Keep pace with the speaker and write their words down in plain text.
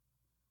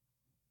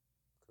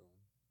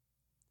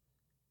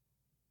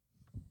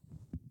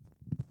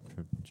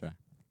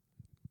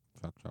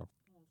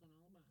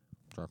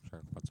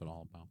check. What's it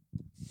all about?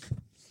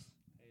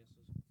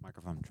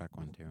 Microphone check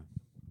 1 2.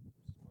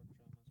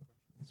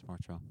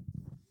 Smart show.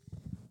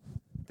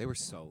 They were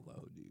so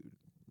low, dude.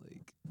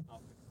 Like,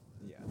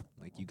 yeah,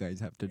 like you guys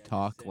have to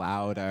talk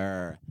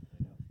louder.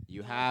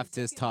 You have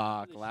to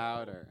talk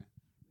louder.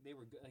 They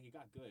were good. Like, it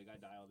got good. It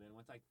got dialed in.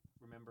 Once I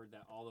remembered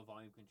that all the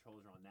volume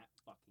controls are on that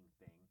fucking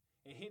thing,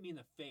 it hit me in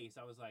the face.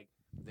 I was like,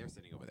 they're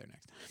sitting over there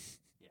next time.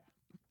 Yeah.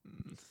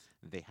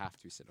 They have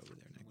to sit over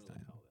there next time.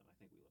 Lapel them. I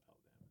think we lapel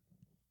them.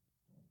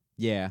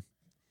 Yeah.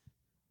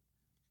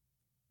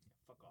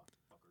 Fuck off,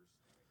 fuckers.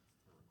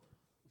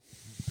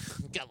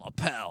 Get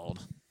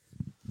lapelled.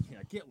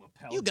 Yeah, get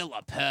lapelled. You get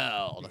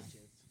lapelled.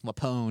 Bitches.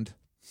 Laponed.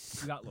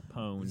 You got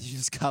laponed. You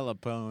just got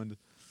laponed.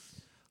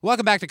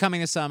 Welcome back to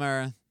Coming This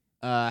Summer.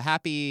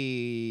 Happy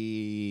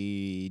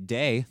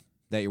day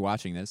that you're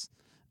watching this.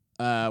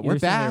 We're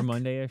back.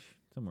 Monday-ish,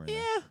 somewhere. In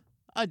Yeah,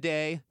 a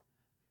day.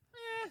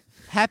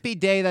 Happy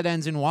day that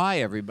ends in Y,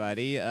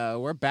 everybody.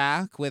 We're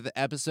back with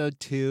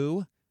episode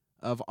 2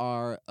 of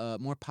our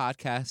more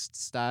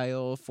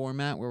podcast-style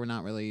format where we're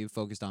not really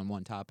focused on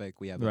one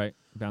topic. We have a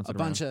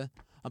bunch of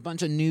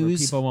Where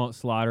news. people won't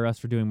slaughter us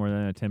for doing more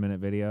than a 10-minute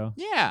video.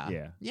 Yeah,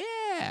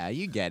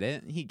 you get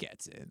it. He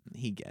gets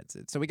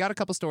it. So we got a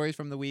couple stories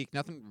from the week.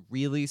 Nothing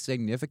really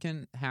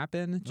significant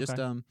happened. Just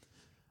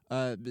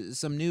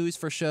some news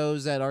for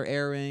shows that are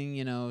airing.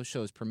 You know,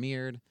 shows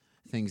premiered.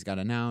 Things got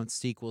announced.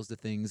 Sequels to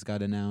things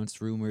got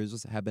announced.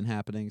 Rumors have been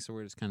happening. So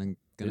we're just kind of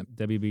gonna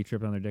WB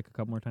tripping on their dick a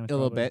couple more times. A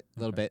little bit.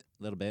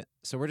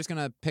 So we're just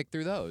gonna pick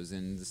through those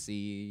and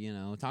see,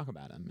 talk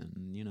about them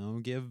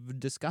and give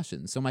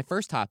discussions. So my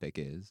first topic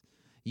is,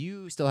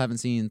 you still haven't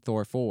seen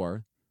Thor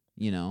 4.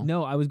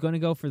 No, I was going to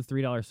go for the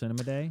 $3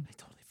 cinema day. I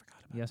totally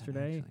forgot about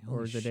yesterday that,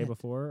 or the day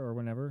before or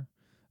whenever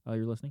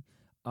you're listening.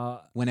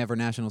 Whenever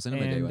National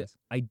Cinema Day was.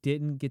 I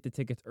didn't get the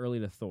tickets early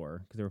to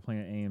Thor because they were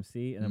playing at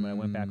AMC, and then when I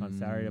went back on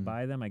Saturday to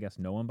buy them, I guess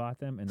no one bought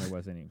them, and there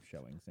wasn't any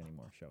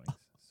more showings.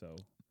 So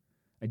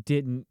I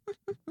didn't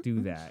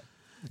do that.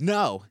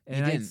 No,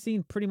 and I've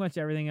seen pretty much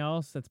everything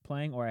else that's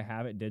playing, or I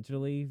have it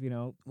digitally.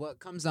 Well, it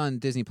comes on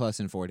Disney Plus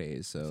in 4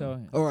 days,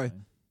 or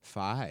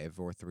 5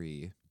 or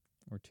 3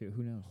 or 2.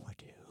 Who knows? Or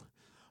 2.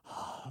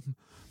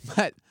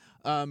 But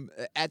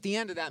at the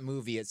end of that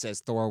movie, it says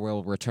Thor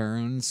will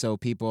return. So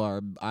people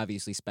are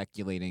obviously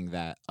speculating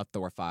that a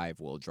Thor 5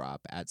 will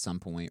drop at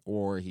some point,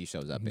 or he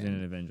shows up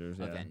in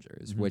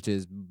Avengers, which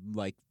is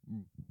like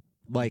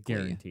likely.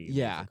 Guaranteed.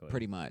 Yeah, basically.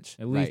 Pretty much.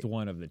 At least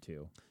one of the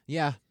two.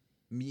 Yeah.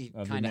 He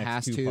kind of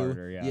has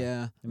to.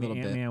 Yeah. I mean,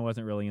 Ant-Man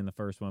wasn't really in the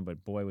first one,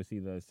 but boy, was he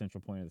the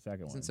central point of the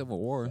second one. In Civil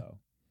War. So.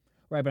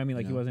 Right, but I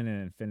mean, he wasn't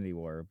in Infinity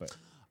War, but...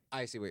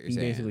 I see what you're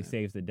saying. He basically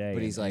saves the day.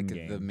 But he's like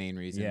Endgame. the main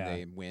reason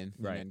they win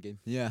in right. Endgame.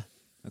 Yeah.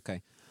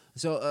 Okay.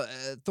 So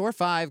Thor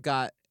 5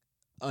 got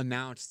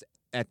announced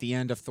at the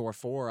end of Thor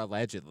 4,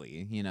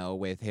 allegedly,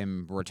 with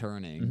him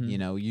returning.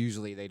 Mm-hmm.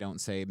 Usually they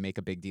don't make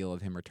a big deal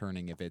of him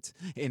returning if it's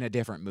in a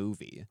different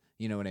movie.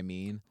 You know what I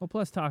mean? Well,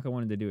 plus Taika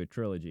wanted to do a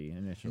trilogy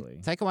initially.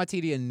 Taika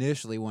Waititi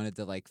initially wanted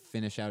to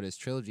finish out his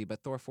trilogy,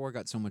 but Thor 4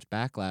 got so much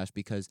backlash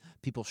because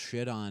people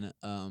shit on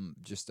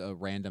just a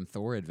random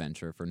Thor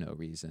adventure for no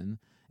reason.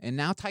 And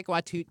now Taika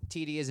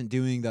Waititi isn't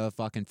doing the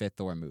fucking 5th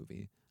Thor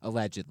movie,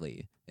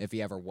 allegedly, if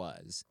he ever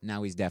was.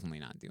 Now he's definitely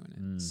not doing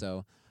it.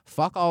 So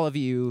fuck all of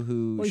you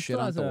who shit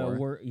on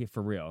Thor.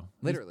 For real.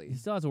 Literally. He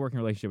still has a working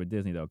relationship with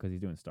Disney, though, because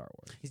he's doing Star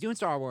Wars. He's doing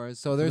Star Wars,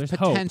 so there's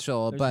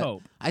potential, There's but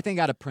hope. I think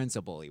out of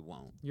principle he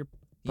won't. You're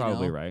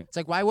probably right. It's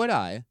like, why would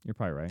I? You're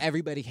probably right.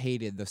 Everybody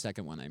hated the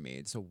second one I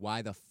made, so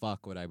why the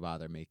fuck would I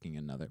bother making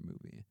another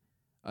movie?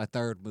 A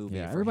third movie.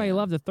 Yeah, for everybody him.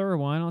 loved the third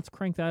one. Let's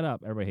crank that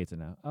up. Everybody hates it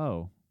now.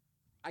 Oh.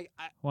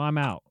 Well, I'm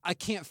out. I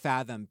can't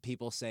fathom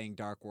people saying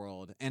Dark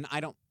World, and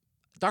I don't.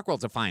 Dark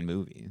World's a fine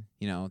movie.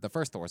 The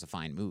first Thor's a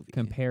fine movie.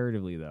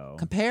 Comparatively, though.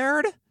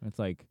 Compared? It's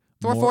like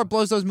Thor 4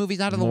 blows those movies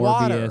out of the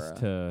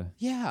water.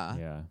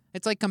 Yeah.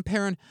 It's like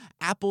comparing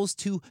apples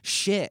to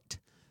shit.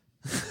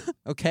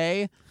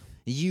 Okay?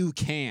 You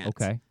can't.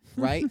 Okay.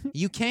 Right?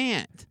 You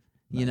can't.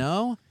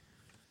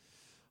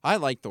 I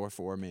like Thor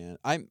 4, man.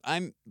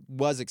 I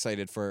was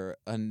excited for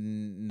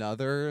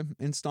another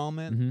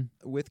installment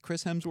with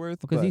Chris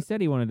Hemsworth. Because he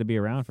said he wanted to be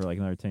around for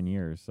another 10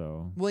 years,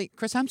 so... Wait,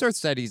 Chris Hemsworth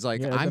said he's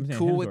like, I'm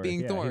cool with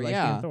being Thor.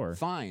 Being Thor.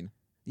 Fine.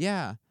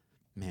 Yeah.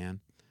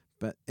 Man.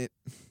 But it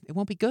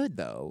won't be good,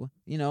 though.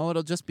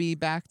 It'll just be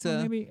back to...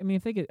 Well, maybe,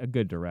 if they get a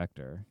good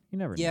director, you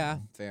never know. Yeah,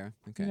 fair.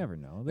 Okay. You never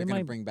know. They're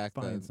going to bring back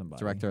the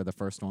director of the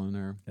first one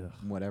or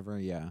whatever,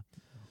 yeah.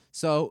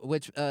 So,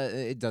 which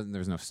it doesn't.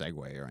 There's no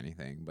segue or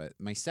anything. But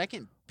my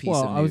second piece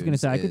of news I was going to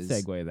say I could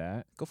segue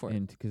that. Go for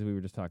it. Because we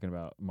were just talking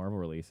about Marvel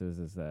releases.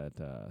 Is that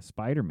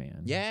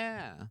Spider-Man?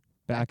 Yeah.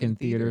 Back in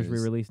theaters, we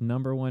released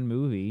 #1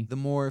 movie. The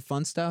more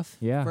fun stuff.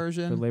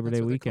 Version for Labor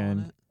Day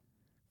weekend.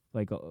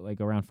 Like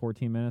around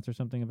 14 minutes or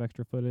something of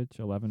extra footage,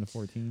 11 to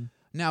 14.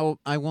 Now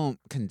I won't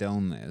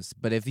condone this,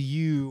 but if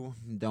you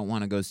don't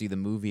want to go see the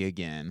movie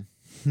again,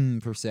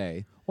 per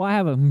se, Well, I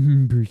have a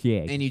per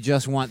se. and you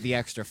just want the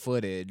extra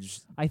footage.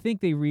 I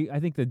think I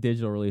think the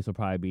digital release will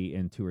probably be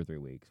in 2 or 3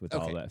 weeks with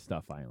all Okay. that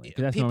stuff finally.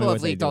 'Cause that's People normally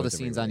have what they leaked do all the with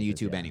scenes on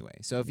re-releases, YouTube yeah. anyway.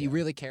 So if you Yeah.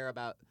 really care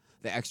about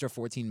the extra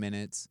 14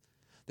 minutes,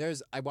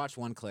 I watched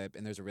one clip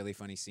and there's a really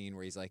funny scene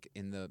where he's like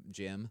in the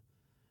gym,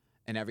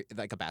 and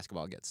a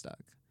basketball gets stuck,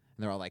 and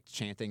they're all like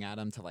chanting at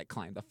him to like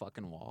climb the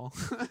fucking wall.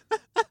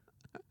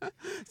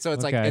 So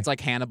it's Okay. like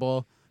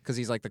Hannibal. Because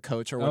he's like the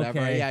coach or whatever.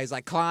 Okay. Yeah, he's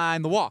like,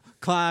 climb the wall.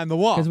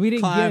 Because we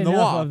didn't get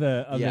enough of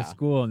the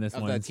school in this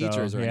of one. the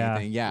teachers so, or yeah,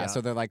 anything. Yeah,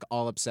 so they're like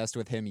all obsessed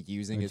with him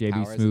using Or his JB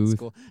powers in Smooth.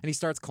 school. And he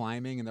starts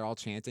climbing, and they're all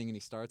chanting, and he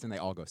starts, and they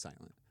all go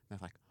silent. And they're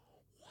like,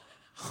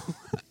 wow.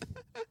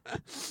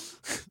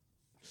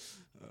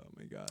 Oh,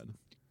 my God.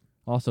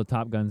 Also,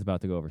 Top Gun's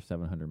about to go over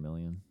 700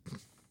 million.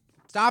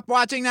 Stop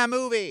watching that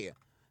movie.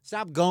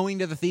 Stop going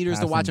to the theaters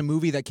to watch a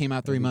movie that came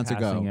out 3 months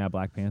ago. Yeah,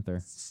 Black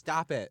Panther.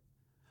 Stop it.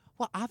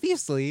 Well,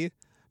 obviously,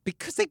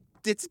 because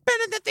it's been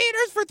in the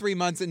theaters for 3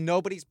 months and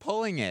nobody's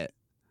pulling it.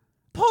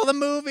 Pull the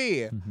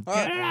movie.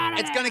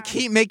 It's going to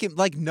keep making,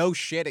 like, no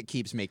shit, it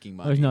keeps making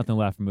money. There's nothing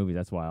left for movies.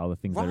 That's why all the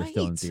things that are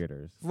still in Right.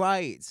 theaters.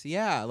 Right.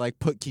 Yeah. Like,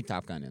 keep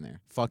Top Gun in there.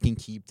 Fucking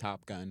keep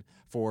Top Gun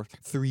for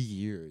 3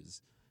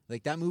 years.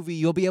 Like, that movie,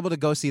 you'll be able to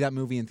go see that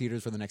movie in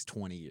theaters for the next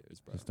 20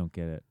 years, bro. Just don't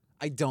get it.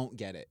 I don't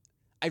get it.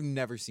 I've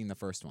never seen the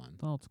first one.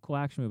 Well, it's a cool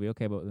action movie.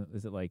 Okay, but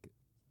is it like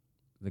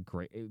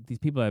these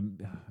people have?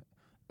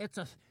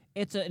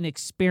 It's an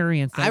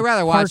experience. That I'd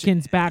rather watch-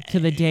 harkens back to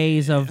the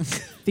days of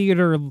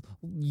theater.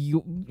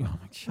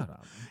 Shut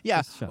up. Yeah.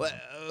 Just shut up.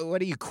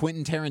 What are you,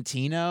 Quentin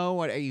Tarantino?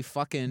 What are you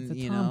fucking, It's a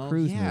you Tom know?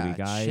 Cruise yeah, movie,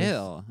 guys.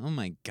 Chill. Oh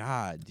my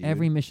God, dude.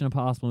 Every Mission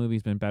Impossible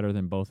movie's been better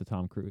than both the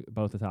Top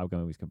Gun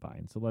movies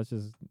combined. So let's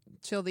just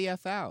chill the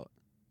F out.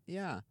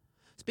 Yeah.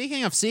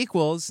 Speaking of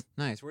sequels,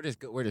 nice.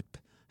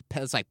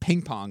 It's like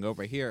ping pong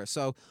over here.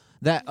 So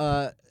that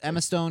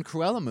Emma Stone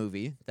Cruella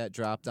movie that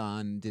dropped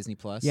on Disney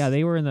Plus. Yeah,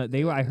 they were in the.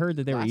 They were. I heard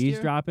that they were Last year?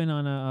 eavesdropping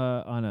on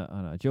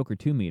a Joker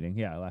 2 meeting.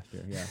 Yeah, last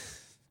year. Yeah,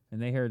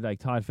 and they heard like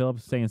Todd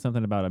Phillips saying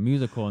something about a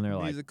musical, and they're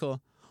like, musical.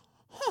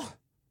 Huh.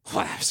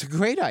 Well, that's a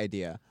great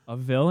idea. a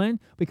villain?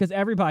 Because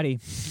everybody.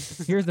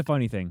 Here's the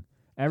funny thing.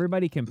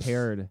 Everybody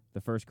compared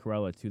the first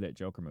Cruella to that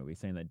Joker movie,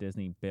 saying that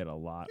Disney bit a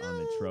lot on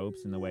the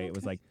tropes and the way it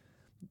was like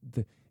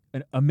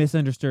a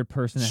misunderstood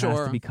person that has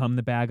Sure. to become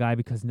the bad guy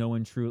because no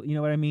one truly. You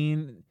know what I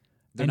mean?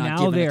 They're And not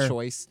now given a they're-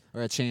 choice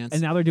or a chance.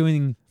 And now they're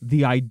doing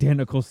the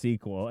identical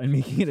sequel and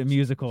making it a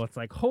musical. It's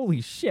like, holy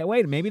shit,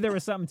 wait, maybe there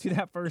was something to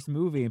that first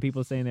movie and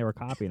people saying they were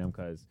copying them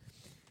because...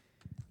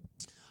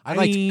 I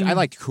mean-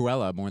 liked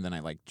Cruella more than I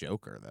liked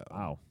Joker,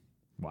 though.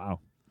 Wow.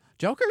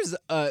 Joker's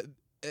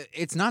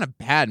it's not a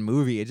bad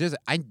movie. It just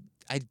I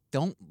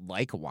don't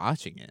like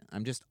watching it.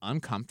 I'm just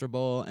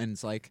uncomfortable, and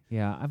it's like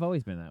Yeah, I've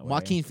always been that way.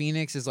 Joaquin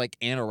Phoenix is like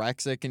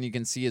anorexic, and you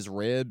can see his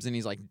ribs, and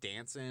he's like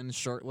dancing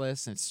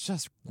shirtless, and it's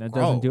just That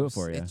gross. doesn't do it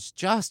for you. It's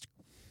just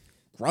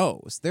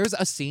gross. There's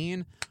a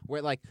scene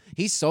where like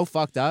he's so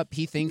fucked up,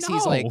 he thinks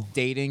he's like No.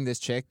 dating this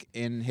chick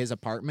in his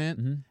apartment,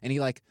 Mhm. and he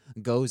like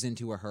goes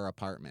into her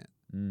apartment,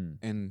 Mm.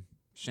 and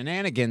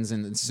shenanigans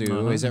ensue.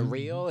 Uh-huh. Is it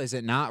real? Is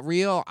it not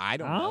real? I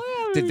don't know.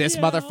 Oh, Did this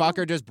yeah.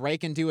 motherfucker just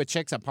break into a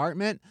chick's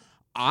apartment?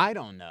 I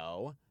don't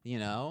know. You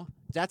know,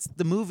 that's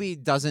the movie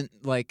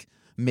doesn't like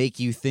make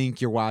you think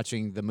you're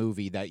watching the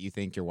movie that you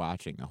think you're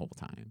watching the whole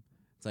time.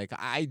 It's like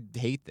I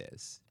hate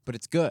this, but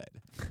it's good.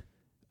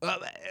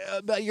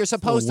 But you're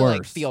supposed to like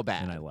worse, feel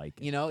bad. and I like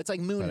it. You know, it's like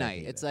Moon But I Knight.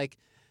 hate It's it. like,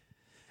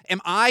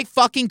 am I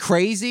fucking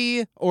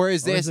crazy, or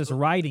is Or this is this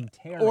writing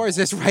terrible? or is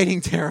this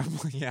writing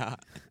terrible? Yeah.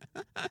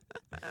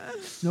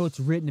 No, it's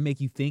written to make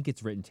you think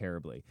it's written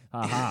terribly.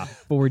 Haha,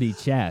 4D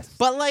chess.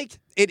 But like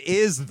it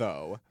is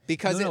though,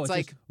 because No, it's just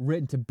like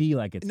written to be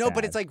like it's no, but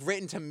bad. it's like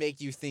written to make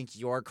you think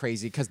you're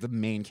crazy because the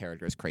main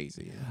character is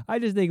crazy. I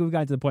just think we've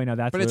got to the point now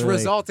that's But it's literally-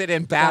 resulted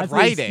in bad that's the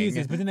writing.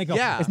 excuses, but then they go,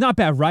 Yeah. it's not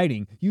bad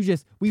writing.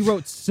 We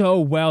wrote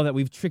so well that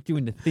we've tricked you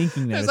into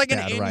thinking that There's it's like an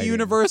bad writing.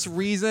 in-universe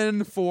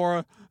reason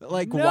for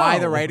like why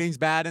the No. writing's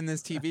bad in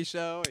this TV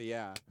show.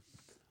 Yeah.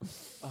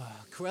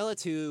 Cruella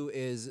 2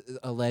 is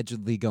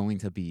allegedly going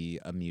to be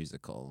a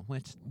musical,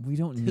 which We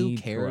don't Who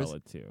need cares?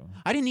 Cruella 2.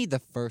 I didn't need the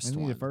first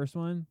Maybe one. the first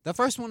one? The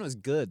first one was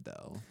good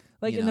though.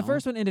 Like, you and the know?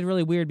 first one ended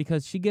really weird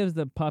because she gives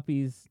the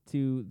puppies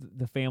to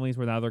the families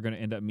where now they're going to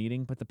end up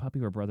meeting, but the puppy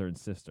were brother and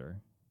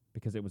sister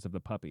because it was of the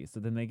puppies. So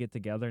then they get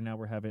together. Now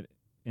we're having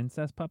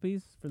incest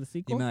puppies for the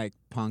sequel. You mean like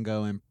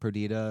Pongo and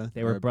Perdita?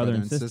 They were brother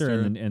and sister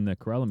in the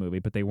Cruella movie,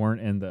 but they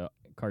weren't in the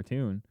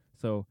cartoon.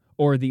 So,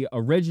 or the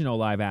original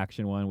live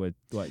action one with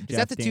what? Is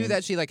that the two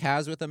that she like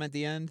has with them at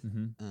the end?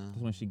 This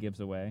one she gives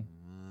away,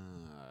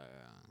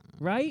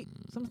 right?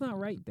 Something's not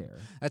right there.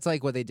 That's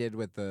like what they did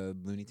with the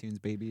Looney Tunes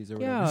babies or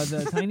whatever.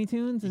 Yeah, the Tiny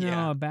Toons, and Yeah.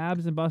 now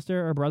Babs and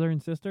Buster are brother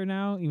and sister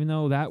now. Even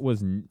though that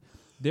was,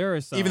 there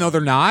is some, Even though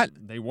they're not,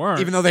 they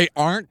weren't, even though they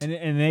aren't,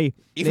 and they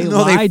even they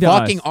though they lied to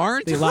fucking us.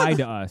 aren't. They lied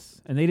to us,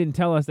 and they didn't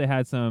tell us they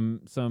had some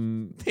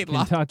They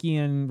lied. Kentucky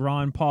and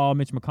Ron Paul,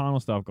 Mitch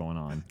McConnell stuff going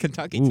on.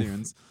 Kentucky Oof.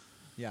 Tunes.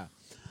 Yeah.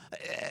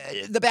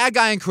 The bad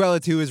guy in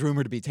Cruella 2 is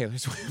rumored to be Taylor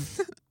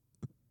Swift.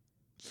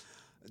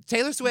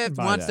 Taylor Swift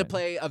buy wants to that.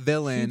 play a She's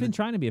villain. been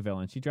trying to be a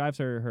villain. She drives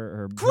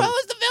her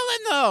Cruella's the villain,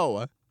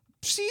 though.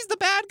 She's the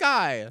bad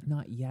guy.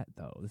 Not yet,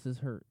 though. This is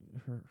her.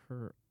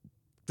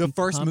 The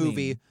first becoming-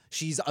 movie,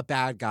 she's a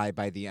bad guy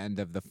by the end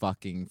of the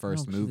fucking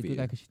first She's a movie. good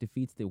guy because she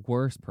defeats the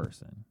worst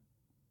person.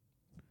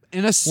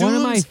 And assumes One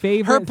of my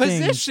favorite her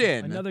things-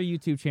 position. Another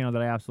YouTube channel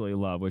that I absolutely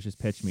love, which is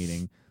Pitch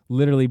Meeting.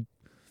 Literally,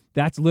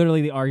 that's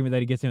literally the argument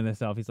that he gets in with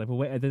himself. He's like, well,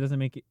 wait, that doesn't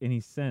make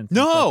any sense. It's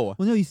No. like,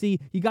 well, no, you see,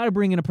 you got to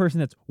bring in a person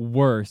that's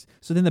worse.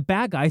 So then the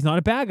bad guy's not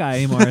a bad guy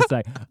anymore. It's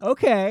like,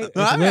 okay. It's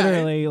Okay.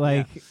 literally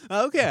like,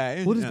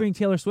 Okay. we'll just bring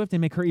Taylor Swift and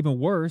make her even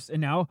worse.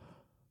 And now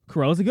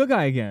Cruella's a good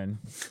guy again.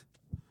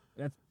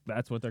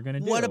 That's what they're going to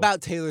do. What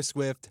about Taylor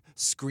Swift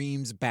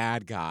screams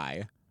bad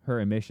guy? her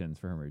emissions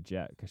from her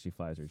jet because she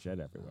flies her jet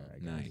everywhere? I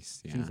guess.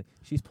 Nice, yeah.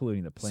 She's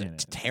polluting the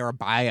planet.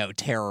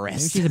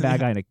 Bio-terrorist. Maybe she's a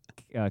bad guy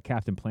in a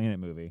Captain Planet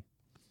movie.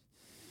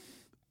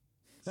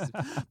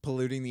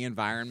 Polluting the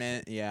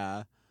environment,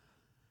 yeah.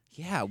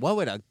 Yeah, what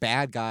would a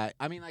bad guy...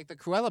 I mean, like, the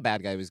Cruella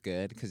bad guy was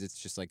good, because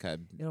it's just like a...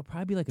 It'll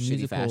probably be like a Shitty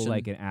musical, fashion.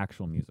 like an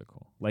actual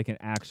musical. Like an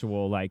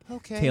actual, like,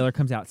 Okay. Taylor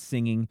comes out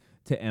singing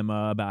to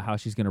Emma about how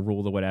she's going to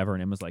rule the whatever,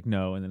 and Emma's like,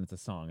 no, and then it's a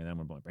song, and then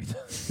we're going to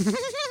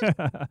break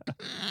down.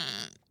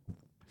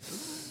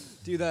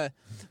 Dude,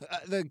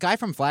 the guy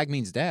from Flag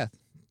Means Death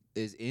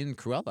is in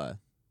Cruella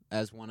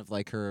as one of,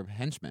 like, her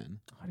henchmen.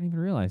 I didn't even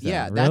realize that.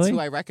 Yeah, Really? that's who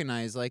I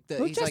recognize. Like,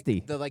 Who's he's like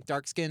Justy? the, like,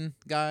 dark-skinned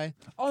guy.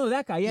 Oh,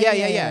 that guy.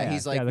 Yeah.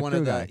 He's like the one crew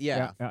of the- guy.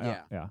 yeah.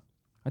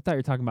 I thought you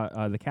were talking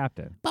about the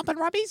captain. Bumpin'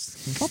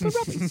 Rubbies. Bumpin'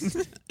 Rubbies.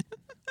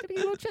 Gonna get a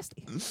little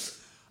chesty.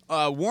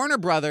 Warner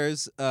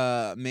Brothers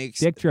makes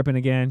Dick tripping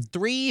again.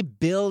 $3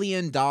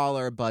 billion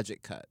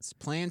budget cuts.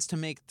 Plans to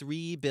make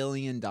 $3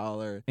 billion.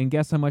 And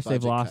guess how much they've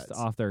Budget lost cuts.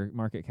 off their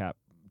market cap?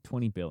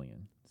 $20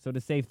 billion. So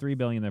to save $3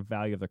 billion, the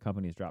value of their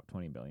company's dropped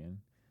 $20 billion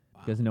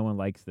because no one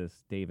likes this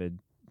David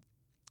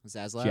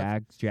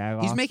Zaslav.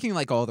 Jag. He's making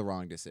like all the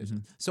wrong decisions.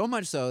 Mm-hmm. So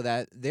much so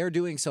that they're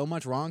doing so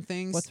much wrong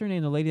things. What's her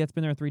name? The lady that's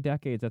been there 3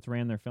 decades that's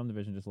ran their film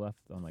division just left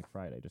on like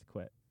Friday. Just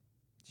quit.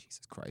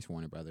 Jesus Christ,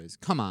 Warner Brothers.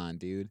 Come on,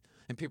 dude.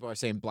 And people are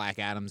saying Black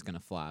Adam's going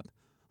to flop.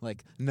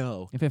 Like,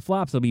 no. If it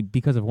flops, it'll be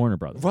because of Warner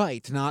Brothers.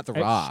 Right, not The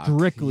Rock.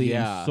 Strictly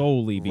Yeah, and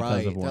solely because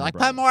right. of Warner They're like,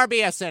 Brothers. put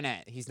Morbius in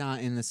it. He's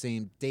not in the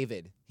same...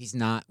 David, he's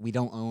not. We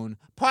don't own...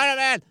 Put him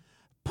in!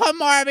 Put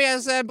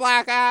Morbius in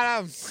Black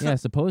Adam! Yeah,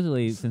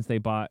 supposedly since they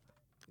bought,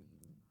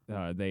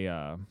 I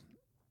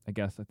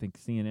think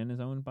CNN is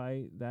owned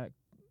by that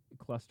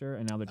cluster,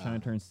 and now they're trying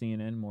to turn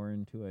CNN more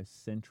into a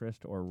centrist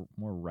or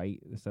more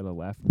right instead of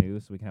left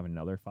news, so we can have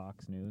another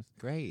Fox News.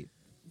 Great.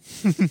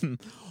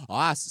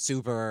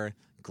 Super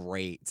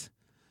great.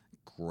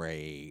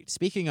 Great.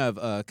 Speaking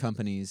of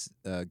companies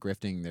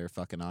grifting their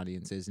fucking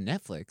audiences,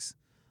 Netflix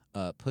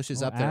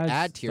pushes up their ads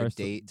ad tier starts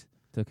date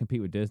To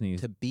compete with Disney.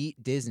 to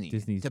beat Disney.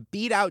 Disney's- To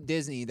beat out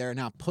Disney, they're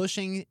now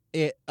pushing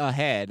it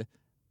ahead,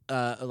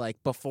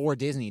 like before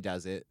Disney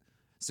does it,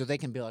 so they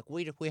can be like,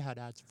 we had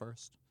ads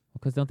first.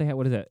 Because don't they have,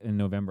 what is it, in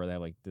November, they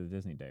have like the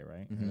Disney Day,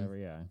 right? Mhm. Whatever,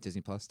 yeah.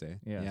 Disney Plus Day.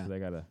 Yeah, so they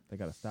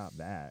gotta stop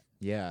that.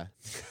 Yeah.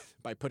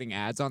 By putting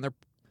ads on their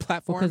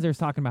platform. Because they're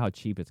talking about how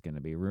cheap it's going to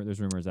be. There's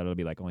rumors that it'll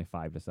be like only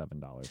 $5 to $7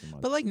 a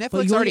month. But like But Netflix you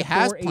only already get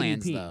has 480p.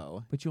 plans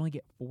though. But you only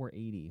get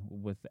 $480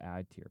 with the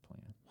ad tier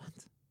plan. What?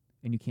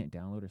 And you can't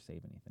download or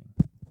save anything.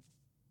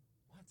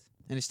 What?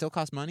 And it still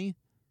costs money?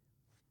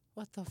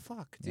 What the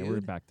fuck, dude? Yeah, we're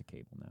back to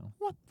cable now.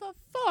 What the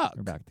fuck?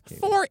 We're back to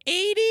cable.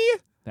 480?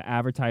 The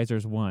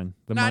advertisers won.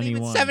 The Not money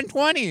even won.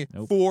 720.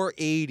 Nope.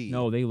 480.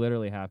 No, they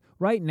literally have.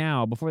 Right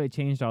now, before they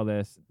changed all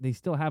this, they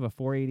still have a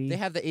 480. They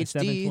have the a HD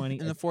 720,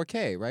 and the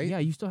 4K, right? Yeah,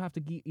 you still have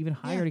to get even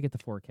higher Yeah. to get the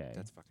 4K.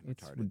 That's fucking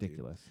It's retarded, dude.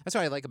 ridiculous. That's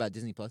what I like about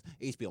Disney Plus.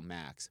 HBO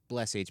Max.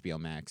 Bless HBO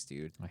Max,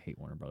 dude. I hate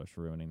Warner Brothers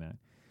for ruining that.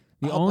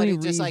 The But only it's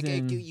just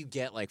reason like you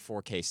get like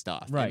 4K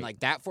stuff. Right. And like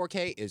that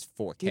 4K is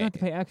 4K. you don't have to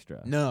pay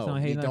extra. No, So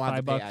I hate you another don't have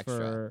to pay $5 extra.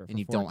 for And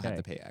you 4K. don't have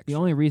to pay extra. The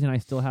only reason I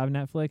still have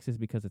Netflix is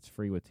because it's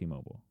free with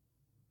T-Mobile.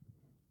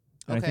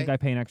 And I think Okay. I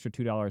pay an extra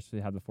 $2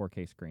 to have the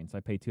 4K screen. So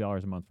I pay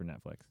 $2 a month for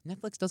Netflix.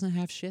 Netflix doesn't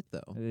have shit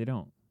though. They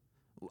don't.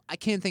 I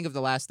can't think of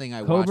the last thing I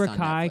Cobra watched on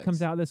Kai Netflix.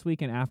 comes out this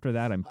week, and after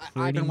that, I'm pretty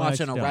I've been much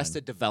watching done.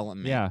 Arrested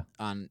Development Yeah.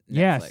 on Netflix.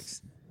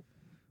 Yes.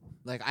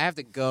 Like, I have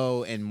to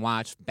go and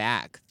watch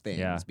back things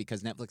Yeah.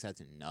 because Netflix has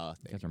You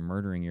nothing. guys are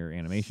murdering your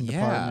animation Yeah.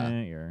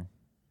 department. You're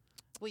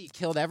Well, you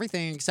killed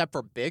everything except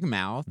for Big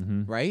Mouth,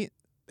 Mhm. right?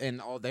 And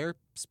all their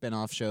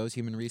spin-off shows,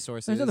 Human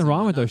Resources. There's nothing and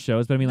wrong with whatnot. those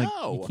shows, but I mean, like,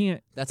 No. you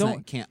can't. That's don't,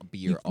 not can't be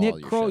you- all Nick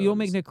your Kroll. shows. You'll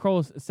make Nick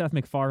Kroll Seth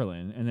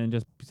MacFarlane, and then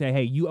just say,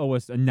 "Hey, you owe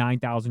us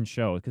 9,000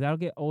 shows," because that'll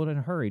get old in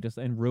a hurry, just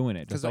and ruin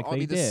it, because just like it'll all they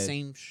be the did,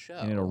 same show,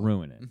 and it'll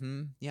ruin it.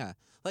 Mm-hmm. Yeah,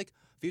 like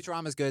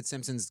Futurama's good,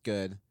 Simpsons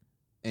good,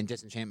 and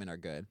Disenchantment are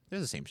good. They're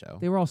the same show.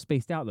 They were all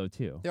spaced out though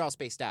too, They're all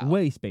spaced out.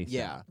 way spaced out.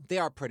 Yeah, they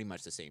are pretty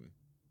much the same.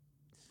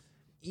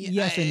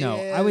 Yes and no.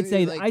 I would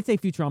say like, I'd say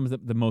Futurama's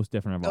the most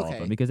different of all of Okay.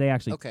 them because they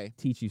actually okay.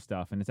 teach you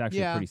stuff, and it's actually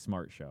Yeah. a pretty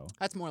smart show.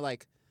 That's more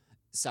like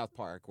South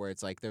Park, where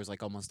it's like there's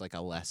like almost like a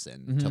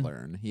lesson to Mhm.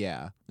 learn.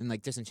 Yeah, and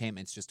like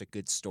Disenchantment's just a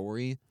good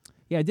story.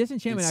 Yeah,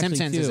 Disenchantment And actually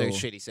Simpsons too.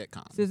 is a shitty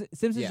sitcom.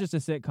 Simpsons Yeah. is just a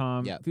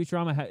sitcom. Yep.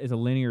 Futurama is a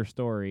linear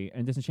story,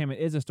 and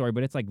Disenchantment is a story,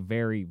 but it's like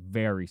very,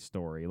 very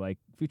story. Like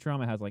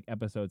Futurama has like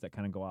episodes that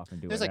kind of go off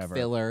and do There's whatever. like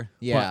filler.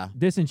 Yeah. But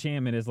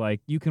Disenchantment is like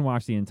you can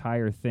watch the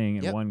entire thing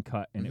in Yep. one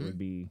cut, and it Mhm. would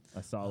be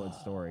a solid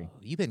story.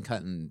 You've been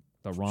cutting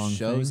The wrong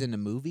shows thing. into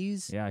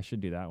movies. Yeah, I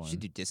should do that one. You should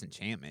do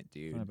Disenchantment,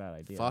 dude. Not a bad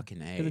idea.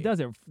 Fucking A. Because it does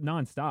it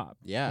nonstop.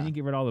 Yeah. And you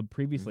get rid of all the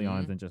previously Mhm.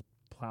 ons and just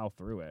plow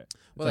through it.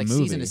 Well, It's like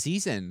a season movie. to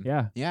season.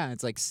 Yeah. Yeah,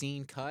 it's like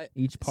scene cut.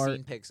 Each part.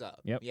 Scene picks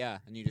up. Yep. Yeah,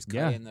 and you just cut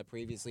Yeah. in the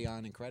previously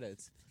on in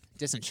credits.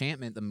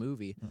 Disenchantment, the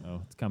movie.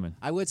 Oh, it's coming.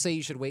 I would say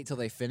you should wait till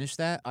they finish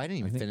that. I didn't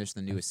even think- finish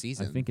the newest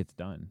season. I think it's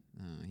done.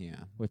 Yeah,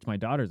 Which my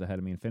daughter's ahead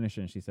of me and finished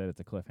it, and she said it's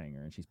a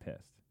cliffhanger, and she's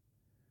pissed.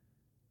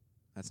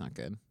 that's not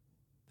good.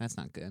 That's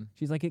not good.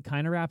 She's like, it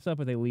kind of wraps up,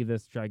 but they leave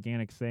this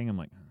gigantic thing. I'm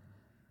like,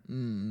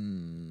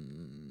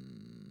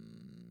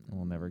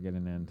 we'll never get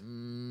an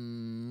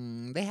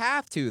end. They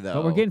have to though.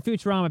 But we're getting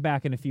Futurama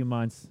back in a few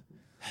months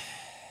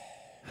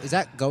Is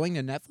that going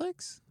to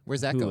Netflix?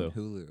 Where's that going?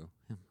 Hulu.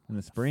 Hulu. in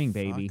the spring,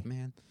 baby. Fuck,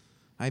 man.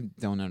 I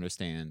don't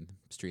understand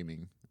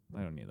streaming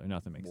I don't either.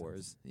 Nothing makes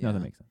wars. sense. Yeah.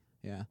 Nothing makes sense.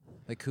 Yeah.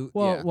 Like who?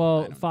 Well, yeah, I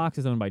don't Fox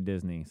is owned by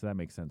Disney, so that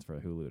makes sense for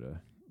Hulu to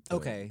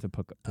Okay. to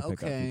pick up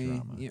Okay.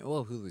 Futurama. Yeah,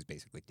 well, Hulu's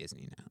basically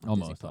Disney now.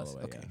 Almost Disney all Plus. the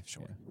way, Okay, yeah,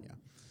 sure. yeah.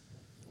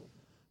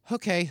 Yeah.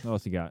 Okay. What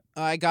else you got?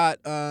 I got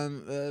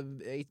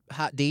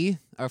Hot D,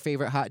 our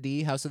favorite Hot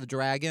D, House of the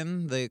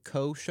Dragon, the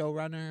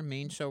co-showrunner,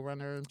 main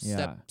showrunner.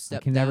 Yeah,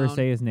 Step I can never down.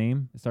 say his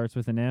name. It starts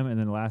with an M, and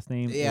then the last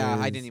name. Yeah,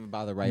 I is didn't even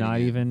bother writing.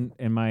 Not it. even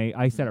in my.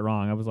 I said it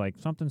wrong. I was like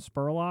something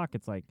Spurlock.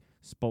 It's like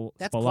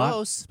That's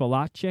close.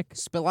 Spilachik,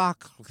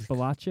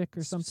 Spilak.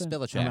 or something.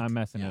 Spilachek. I'm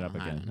messing it Yeah, up I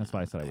again. don't That's know.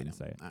 why I said I wouldn't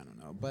say it. I don't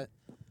know, but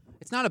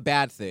it's not a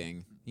bad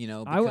thing,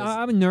 because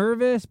I'm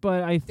nervous,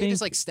 but I they think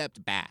just like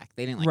stepped back.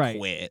 They didn't like Right.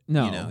 quit.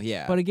 no.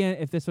 Yeah. But again,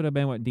 if this would have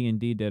been what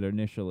D&D did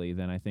initially,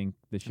 then I think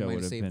the show might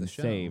would have have saved been the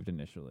show. saved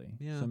initially.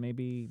 Yeah. So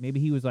maybe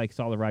he was like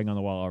saw the writing on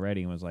the wall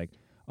already and was like,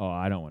 "Oh,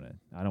 I don't want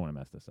to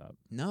mess this up."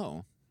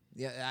 No.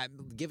 Yeah,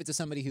 give it to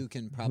somebody who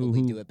can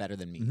probably do it better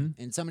than me, Mhm.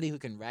 and somebody who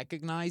can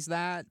recognize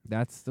that.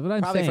 That's what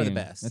I'm Probably saying. for the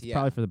best, That's yeah.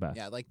 probably for the best.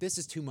 Yeah, like this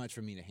is too much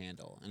for me to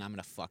handle, and I'm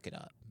gonna fuck it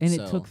up. And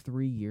So, it took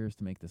 3 years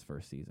to make this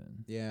first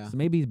season. Yeah. So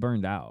maybe he's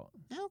burned out.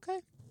 Okay.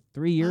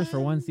 3 years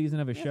for one season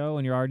of a yeah. show,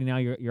 and you're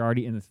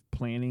already in this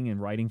planning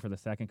and writing for the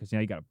second because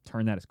now you got to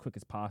turn that as quick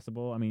as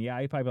possible. I mean, yeah,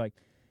 you'd probably be like,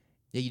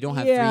 Yeah, you don't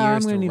have yeah, 3 I'm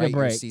years gonna to need write a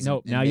break. your season. No,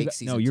 and now make you got,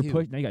 season you're 2.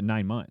 pushed. Now you got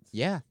 9 months.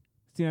 Yeah.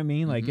 See what I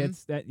mean? Like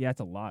Mhm. that's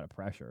a lot of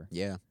pressure.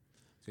 Yeah.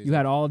 You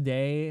had all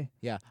day,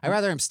 Yeah. I'd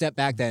rather him step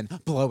back than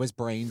blow his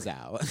brains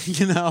out.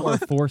 or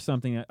force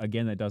something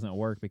again that doesn't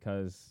work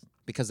because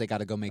because they got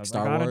to go make I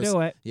Star gotta Wars.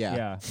 do it. Yeah.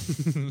 Yeah.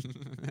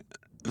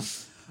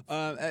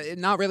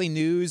 Not really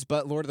news,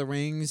 but Lord of the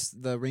Rings,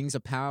 The Rings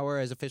of Power,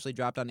 has officially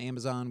dropped on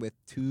Amazon with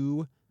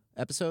 2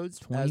 episodes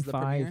as the 25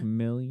 premiere.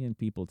 million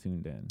people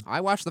tuned in.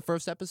 I watched the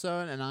first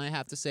episode, and I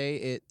have to say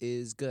it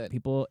is good.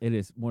 It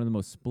is one of the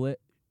most split,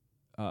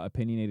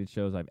 opinionated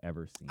shows I've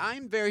ever seen.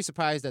 I'm very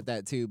surprised at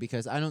that, too,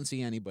 because I don't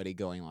see anybody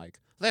going like,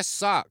 this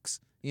sucks,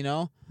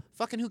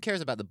 Fucking who cares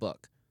about the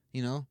book,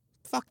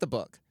 Fuck the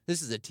book.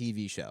 This is a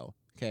TV show,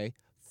 okay?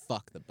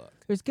 Fuck the book.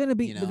 There's gonna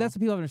be, but that's what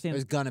people understand.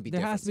 There's gonna be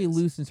There has to be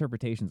differences. loose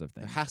interpretations of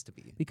There things. has to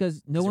be.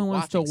 Because no 'Cause one you're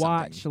wants to watching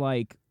watch something.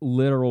 like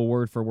literal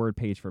word for word,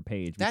 page for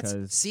page. That's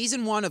Because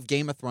season 1 of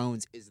Game of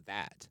Thrones is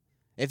that.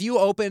 If you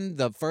open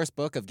the first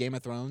book of Game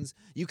of Thrones,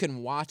 you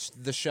can watch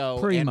the show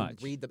Pretty and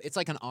much. read it's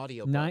like an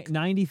audio book.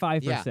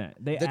 95%.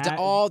 They add,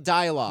 All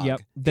dialogue.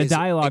 Yep. The is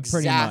dialogue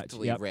pretty much.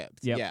 exactly Yep. ripped.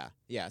 Yep. Yeah.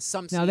 Yeah.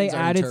 Some now scenes they are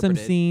added some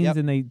interpreted. scenes Yep.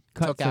 and they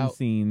cut Took some out-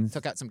 scenes.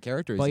 Took out some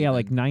characters. But yeah, even.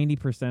 like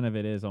 90% of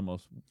it is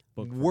almost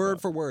book word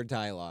book. for word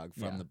dialogue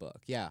from Yeah. the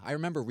book. Yeah. I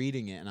remember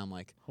reading it and I'm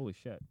like, Holy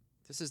shit.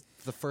 this is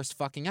the first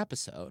fucking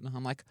episode. And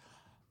I'm like,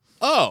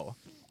 oh,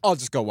 I'll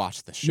just go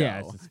watch the show. Yeah,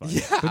 it's just fun.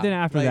 Yeah. But then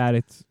after like, that,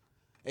 it's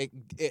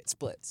it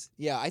splits.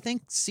 Yeah, I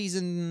think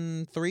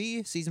season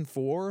 3, season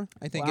 4,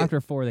 I think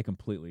after 4 they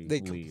completely they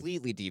leave.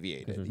 completely 'Cause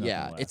deviated. there's nothing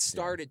Yeah, left, yeah. it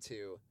started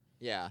to.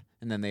 Yeah,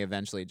 and then they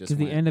eventually just Because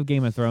the went, end of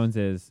Game of Thrones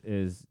is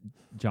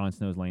Jon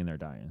Snow's laying there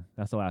dying.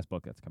 That's the last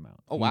book that's come out.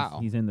 Oh, He's- wow.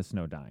 He's in the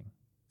snow dying.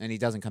 and he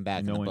doesn't come back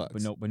And in no the one,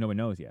 books. but no one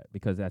knows yet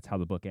because that's how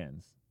the book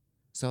ends.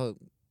 So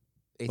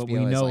HBO But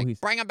we is know like, he's-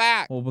 bring him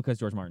back. Well, because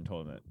George Martin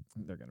told him that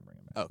they're gonna bring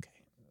him back. Okay.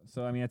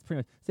 So I mean, that's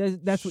pretty much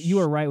that's what you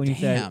were right when you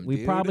said Damn, we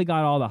dude. probably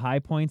got all the high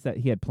points that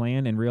he had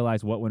planned and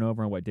realized what went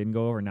over and what didn't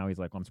go over. And now he's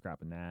like, well, I'm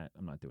scrapping that.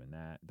 I'm not doing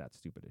that. That's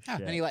stupid as Yeah,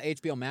 shit. and he let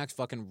HBO Max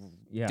fucking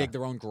Yeah. dig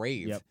their own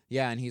grave. Yep.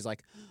 Yeah, and he's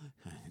like,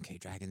 okay,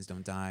 dragons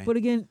don't die. But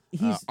again,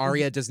 he's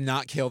Arya does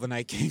not kill the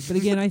Night King. But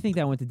again, I think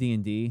that went to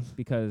D&D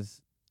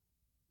because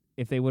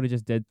if they would have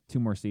just did 2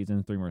 more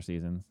seasons, 3 more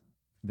seasons,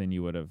 then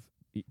you would have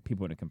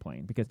people would have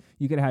complained because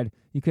you could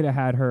have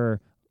had her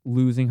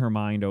losing her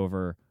mind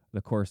over the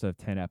course of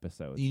 10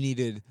 episodes. you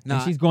needed And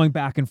not she's going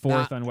back and forth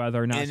not on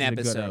whether or not an she's a good or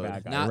episode, a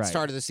bad guy. not right.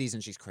 start of the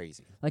season. She's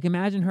crazy. Like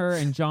imagine her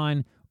and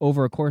John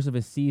over a course of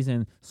a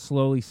season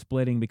slowly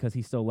splitting because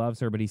he still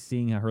loves her, but he's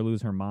seeing her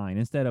lose her mind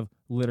instead of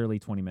literally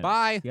 20 minutes.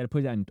 Bye. You got to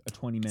put that in a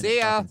 20-minute See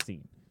ya. fucking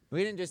scene.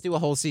 We didn't just do a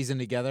whole season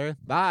together.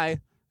 Bye.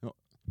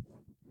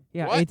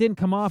 Yeah, What? it didn't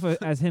come off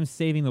as him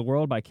saving the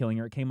world by killing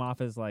her. It came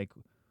off as like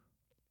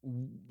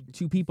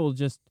two people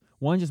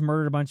one just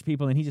murdered a bunch of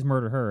people and he just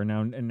murdered her. And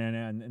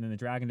then the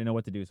dragon didn't know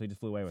what to do, so he just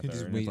flew away with He her.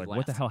 just And it's made like,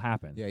 what the laugh. hell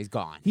happened? Yeah, he's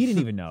gone. He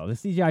didn't even know. The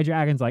CGI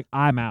dragon's like,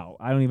 I'm out.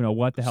 I don't even know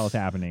what the hell is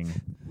happening.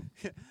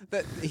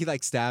 He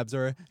like stabs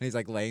her and he's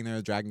like laying there.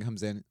 The dragon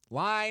comes in.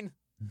 Line.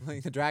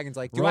 Like the dragon's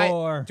like, do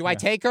Roar. I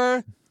take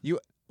her? You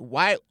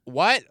why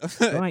what?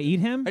 Don't I eat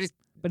him? I just-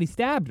 but he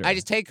stabbed her. I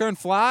just take her and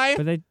fly?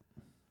 But they,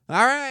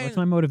 All right. what's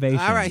my motivation?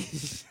 All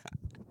right.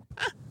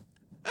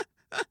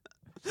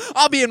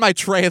 I'll be in my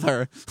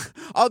trailer.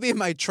 I'll be in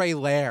my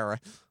trailer.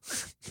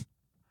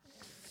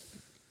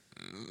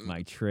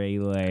 My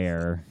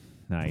trailer.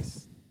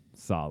 Nice.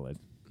 Solid.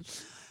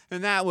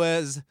 And that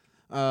was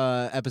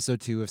episode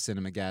 2 of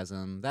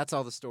Cinemagasm. That's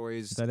all the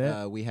stories Is that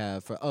it? we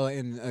have.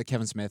 And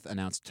Kevin Smith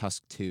announced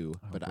Tusk 2,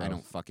 but I gross.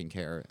 don't fucking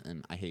care,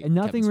 and I hate And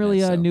nothing Kevin really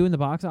Smith, so. new in the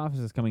box office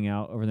is coming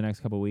out over the next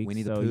couple of weeks.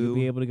 Winnie the so you'll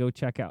be Pooh. able to go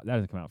check out. That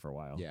hasn't come out for a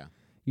while. Yeah.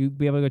 You'll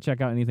be able to go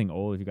check out anything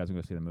old if you guys want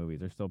to go see the movies.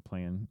 They're still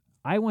playing.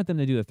 I want them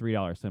to do the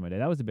 $3 cinema day.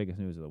 That was the biggest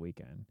news of the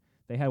weekend.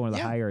 They had one of the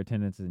Yeah. higher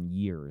attendances in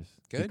years.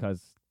 Good.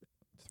 Because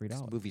it's This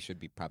 $3. movie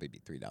should probably be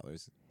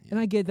 $3. Yeah. And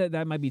I get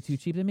that might be too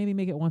cheap. Then maybe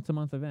make it once a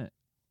month event.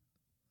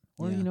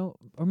 Or, Yeah.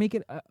 or make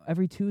it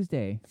every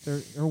Tuesday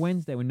or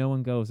Wednesday when no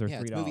one goes or Yeah,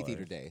 $3. it's movie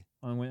theater day.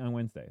 On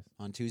Wednesdays.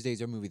 On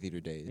Tuesdays are movie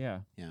theater days.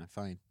 Yeah. Yeah,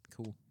 fine.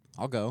 Cool.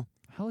 I'll go.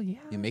 Hell yeah.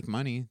 You make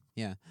money.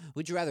 Yeah.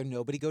 Would you rather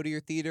nobody go to your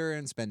theater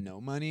and spend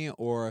no money,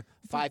 or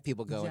 5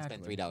 people go and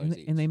spend $3 and,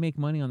 each? and they make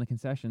money on the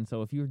concession.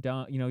 So if you're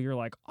down, you're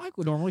like, I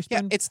would normally Yeah,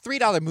 spend. it's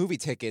 $3 movie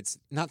tickets,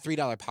 not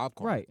 $3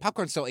 popcorn. Right.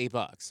 Popcorn's still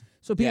 $8.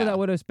 So people yeah. that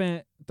would have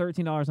spent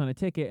 $13 on a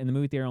ticket and the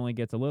movie theater only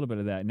gets a little bit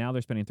of that. Now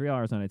they're spending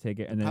 $3 on a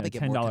ticket and then a Probably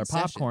get more $10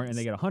 popcorn and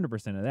they concessions.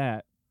 get 100% of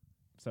that.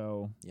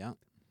 So Yeah.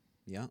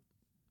 Yeah.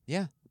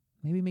 Yeah.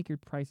 maybe make your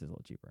prices a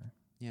little cheaper.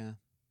 Yeah.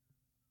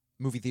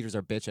 Movie theaters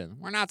are bitching.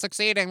 We're not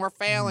succeeding. We're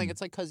failing. It's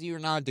like because you're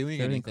not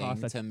doing Everything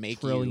anything costs to make $1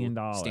 trillion.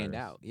 you stand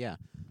out. Yeah.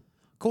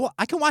 Cool.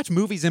 I can watch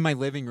movies in my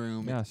living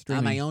room Yeah, on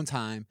streaming. my own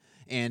time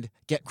and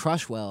get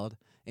Crushwelled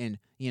and,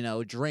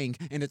 drink,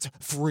 and it's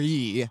free.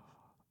 You just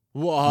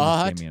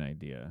What? Give me an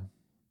idea.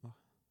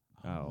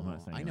 Oh, I'm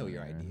not saying I know it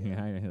your on there. idea.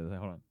 Yeah, I know.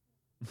 Hold on.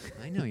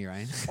 I know your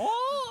idea.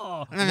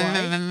 Oh,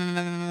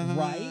 right.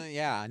 Right?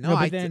 Yeah. No, No,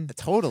 but I then-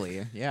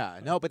 totally. Yeah.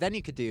 No, but then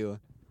you could do.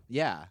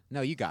 Yeah.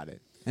 No, you got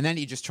it. And then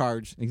you just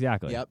charge.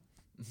 Exactly. Yep.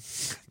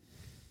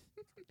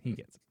 He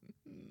gets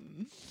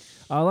it.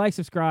 Like,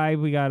 subscribe.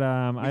 We got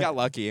We got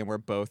lucky, and we're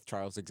both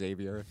Charles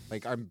Xavier.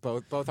 Like our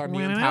both our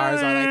mutant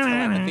powers are like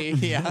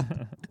telepathy. Yeah.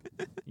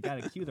 You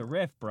gotta cue the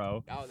riff,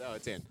 bro. Oh no,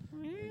 it's in.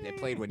 They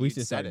played when We you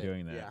should said start it.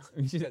 doing that. Yeah.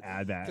 We should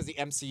add that. Because the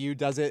MCU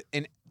does it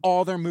in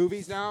all their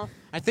movies now.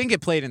 I think it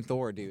played in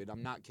Thor, dude.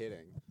 I'm not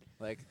kidding.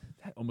 Like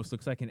That almost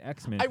looks like an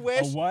X-Men. I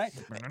wish- A what?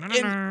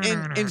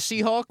 in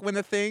She-Hulk, when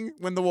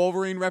the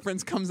Wolverine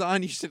reference comes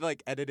on, you should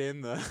like edit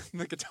in the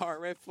guitar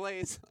riff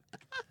plays.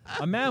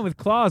 A man with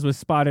claws was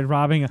spotted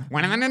robbing a...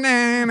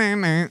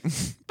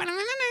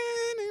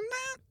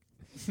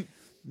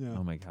 Yeah.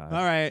 Oh my god.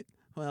 All right.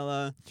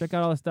 Well, Check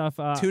out all the stuff.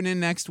 tune in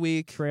next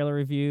week. Trailer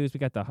reviews. We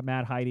got the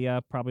Mad Heidi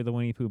up. Probably the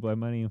Winnie the Pooh Blood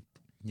Money.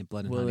 Yeah,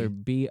 blood and Will honey. either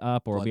be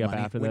up or Blood be up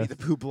money. after Winnie this.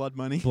 the Pooh, blood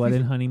money. Blood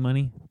and honey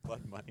money.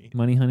 Blood money.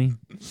 Money honey.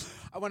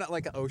 I want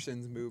like an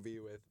Ocean's movie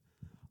with.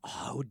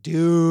 Oh,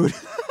 dude.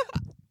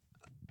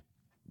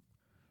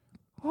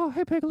 Oh,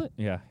 hey Piglet.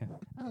 Yeah.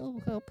 Oh,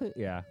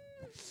 yeah.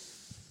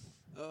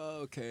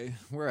 Okay,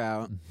 we're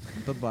out.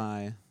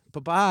 Bye-bye.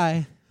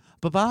 Bye-bye.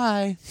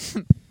 Bye-bye.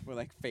 We're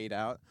like fade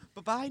out.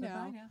 Bye-bye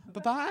now.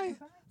 Bye-bye.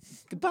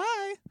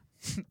 Goodbye.